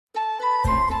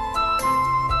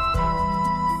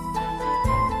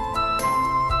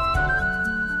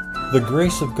The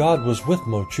grace of God was with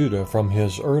Mochuda from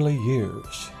his early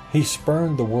years. He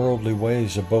spurned the worldly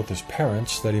ways of both his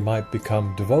parents that he might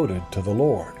become devoted to the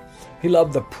Lord. He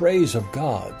loved the praise of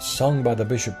God, sung by the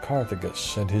Bishop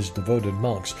Carthagus and his devoted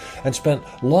monks, and spent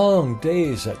long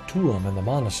days at Tuam in the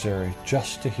monastery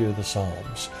just to hear the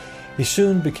psalms. He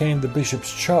soon became the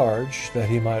bishop's charge that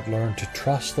he might learn to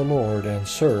trust the Lord and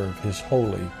serve his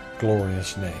holy,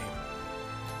 glorious name.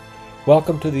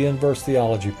 Welcome to the InVerse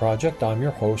Theology Project. I'm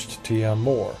your host, T.M.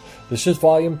 Moore. This is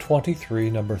Volume 23,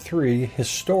 Number 3,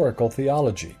 Historical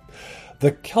Theology.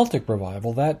 The Celtic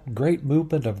Revival, that great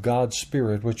movement of God's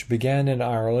Spirit which began in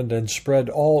Ireland and spread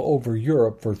all over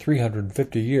Europe for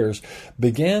 350 years,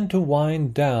 began to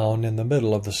wind down in the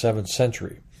middle of the 7th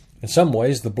century. In some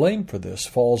ways, the blame for this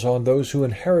falls on those who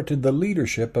inherited the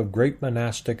leadership of great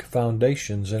monastic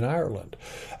foundations in Ireland.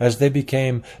 As they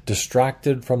became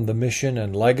distracted from the mission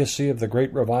and legacy of the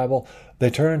Great Revival,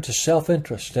 they turned to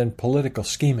self-interest and political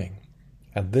scheming,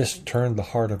 and this turned the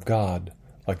heart of God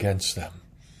against them.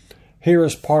 Here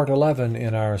is part 11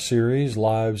 in our series,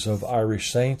 Lives of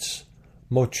Irish Saints,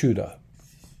 Mochuda.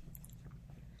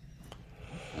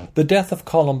 The death of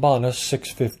Columbanus,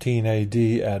 615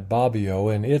 A.D. at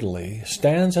Bobbio in Italy,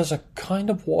 stands as a kind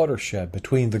of watershed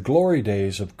between the glory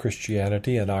days of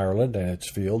Christianity in Ireland and its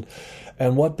field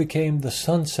and what became the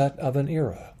sunset of an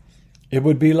era. It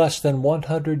would be less than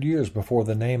 100 years before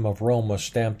the name of Rome was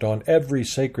stamped on every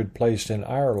sacred place in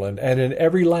Ireland, and in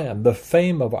every land the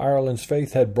fame of Ireland's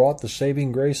faith had brought the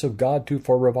saving grace of God to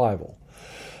for revival.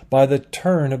 By the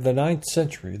turn of the 9th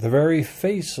century, the very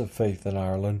face of faith in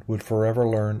Ireland would forever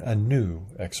learn a new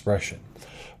expression.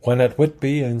 When at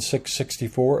Whitby in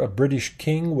 664 a British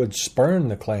king would spurn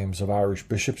the claims of Irish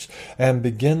bishops and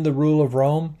begin the rule of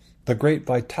Rome, the great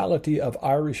vitality of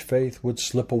Irish faith would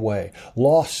slip away,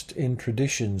 lost in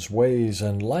traditions, ways,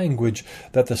 and language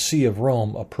that the See of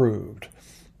Rome approved.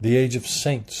 The age of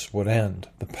saints would end,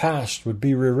 the past would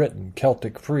be rewritten,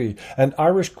 Celtic free, and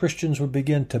Irish Christians would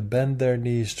begin to bend their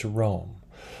knees to Rome.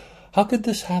 How could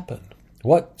this happen?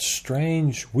 What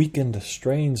strange, weakened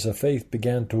strains of faith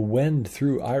began to wend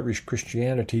through Irish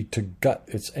Christianity to gut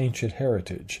its ancient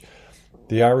heritage?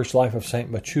 The Irish life of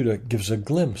St. Mochuda gives a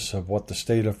glimpse of what the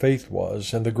state of faith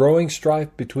was and the growing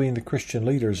strife between the Christian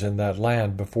leaders in that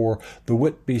land before the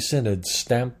Whitby Synod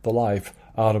stamped the life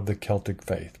out of the Celtic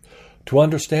faith. To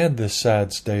understand this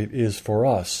sad state is, for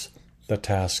us, the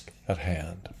task at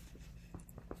hand.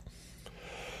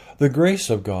 The grace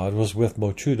of God was with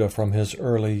Mochuda from his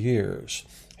early years.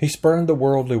 He spurned the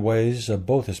worldly ways of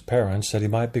both his parents that he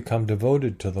might become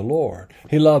devoted to the Lord.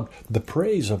 He loved the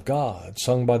praise of God,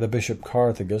 sung by the Bishop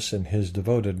Carthagus and his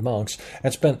devoted monks,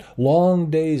 and spent long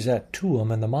days at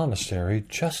Tuam in the monastery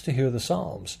just to hear the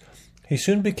psalms. He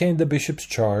soon became the bishop's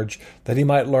charge that he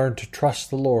might learn to trust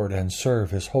the Lord and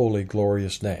serve his holy,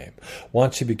 glorious name.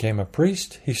 Once he became a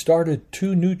priest, he started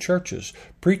 2 new churches,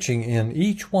 preaching in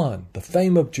each one the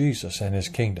fame of Jesus and his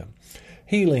kingdom.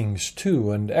 Healings,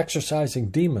 too, and exorcising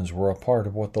demons were a part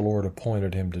of what the Lord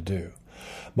appointed him to do.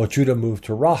 Mochuda moved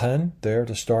to Rahan, there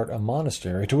to start a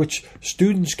monastery, to which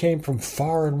students came from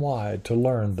far and wide to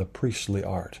learn the priestly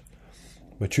art.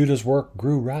 Mochuda's work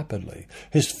grew rapidly.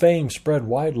 His fame spread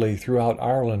widely throughout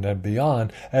Ireland and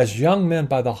beyond, as young men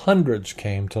by the hundreds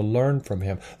came to learn from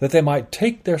him, that they might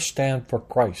take their stand for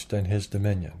Christ and his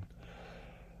dominion.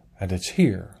 And it's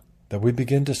here that we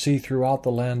begin to see throughout the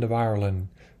land of Ireland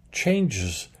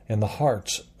changes in the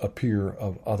hearts appear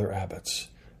of other abbots.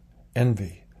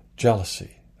 Envy,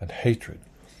 jealousy, and hatred.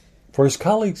 For his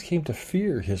colleagues came to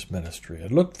fear his ministry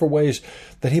and looked for ways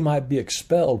that he might be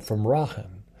expelled from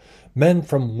Rahan. Men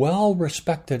from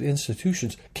well-respected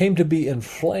institutions came to be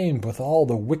inflamed with all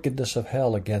the wickedness of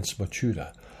hell against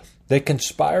Mochuda. They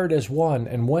conspired as one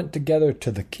and went together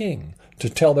to the king to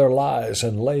tell their lies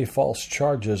and lay false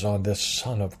charges on this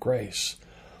Son of Grace.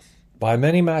 By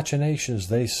many machinations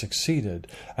they succeeded,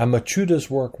 and Mochuda's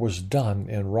work was done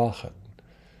in Rahan.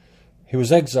 He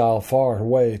was exiled far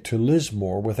away to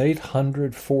Lismore with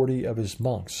 840 of his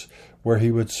monks, where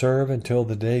he would serve until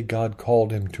the day God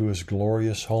called him to his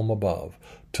glorious home above,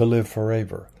 to live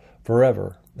forever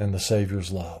in the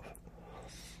Saviour's love.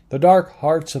 The dark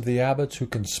hearts of the abbots who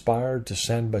conspired to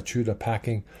send Mochuda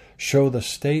packing show the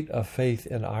state of faith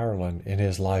in Ireland in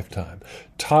his lifetime.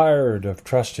 Tired of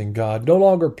trusting God, no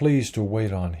longer pleased to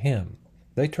wait on him,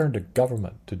 they turned to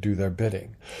government to do their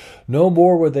bidding. No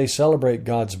more would they celebrate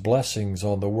God's blessings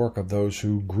on the work of those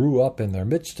who grew up in their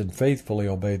midst and faithfully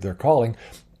obeyed their calling.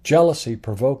 Jealousy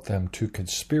provoked them to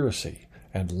conspiracy,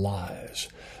 and lies.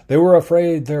 They were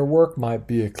afraid their work might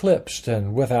be eclipsed,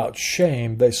 and without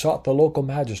shame they sought the local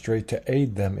magistrate to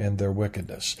aid them in their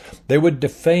wickedness. They would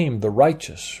defame the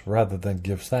righteous rather than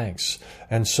give thanks,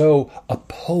 and so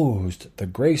opposed the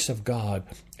grace of God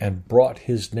and brought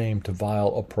his name to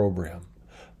vile opprobrium.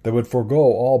 They would forego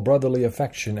all brotherly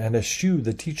affection and eschew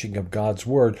the teaching of God's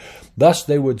word. Thus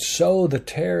they would sow the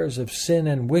tares of sin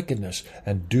and wickedness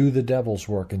and do the devil's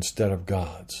work instead of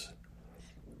God's.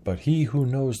 But he who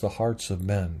knows the hearts of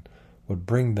men would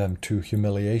bring them to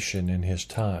humiliation in his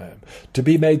time, to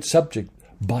be made subject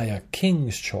by a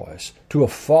king's choice to a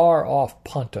far-off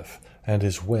pontiff and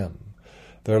his whim.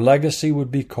 Their legacy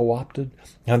would be co-opted,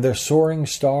 and their soaring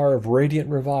star of radiant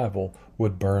revival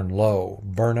would burn low,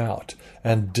 burn out,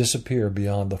 and disappear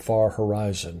beyond the far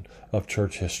horizon of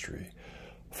church history.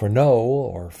 For no,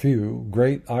 or few,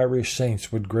 great Irish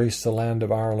saints would grace the land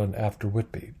of Ireland after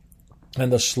Whitby,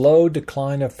 and the slow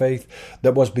decline of faith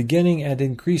that was beginning and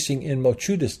increasing in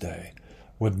Mochuda's day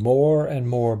would more and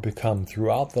more become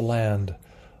throughout the land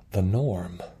the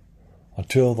norm,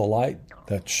 until the light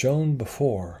that shone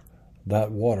before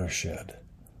that watershed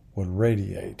would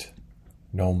radiate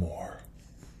no more.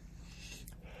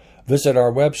 Visit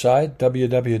our website,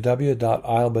 www.ilba.org,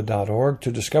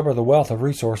 to discover the wealth of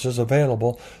resources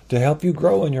available to help you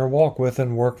grow in your walk with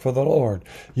and work for the Lord.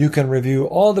 You can review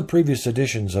all the previous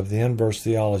editions of the InVerse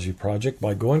Theology Project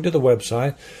by going to the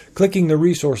website, clicking the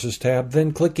Resources tab,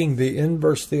 then clicking the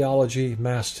InVerse Theology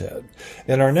masthead.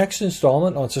 In our next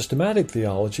installment on systematic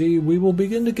theology, we will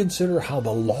begin to consider how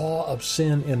the law of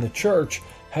sin in the church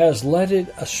has led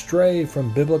it astray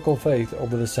from biblical faith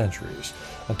over the centuries.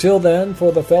 Until then,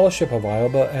 for the Fellowship of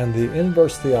Ioba and the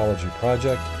InVerse Theology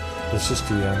Project, this is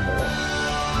T.M. Moore.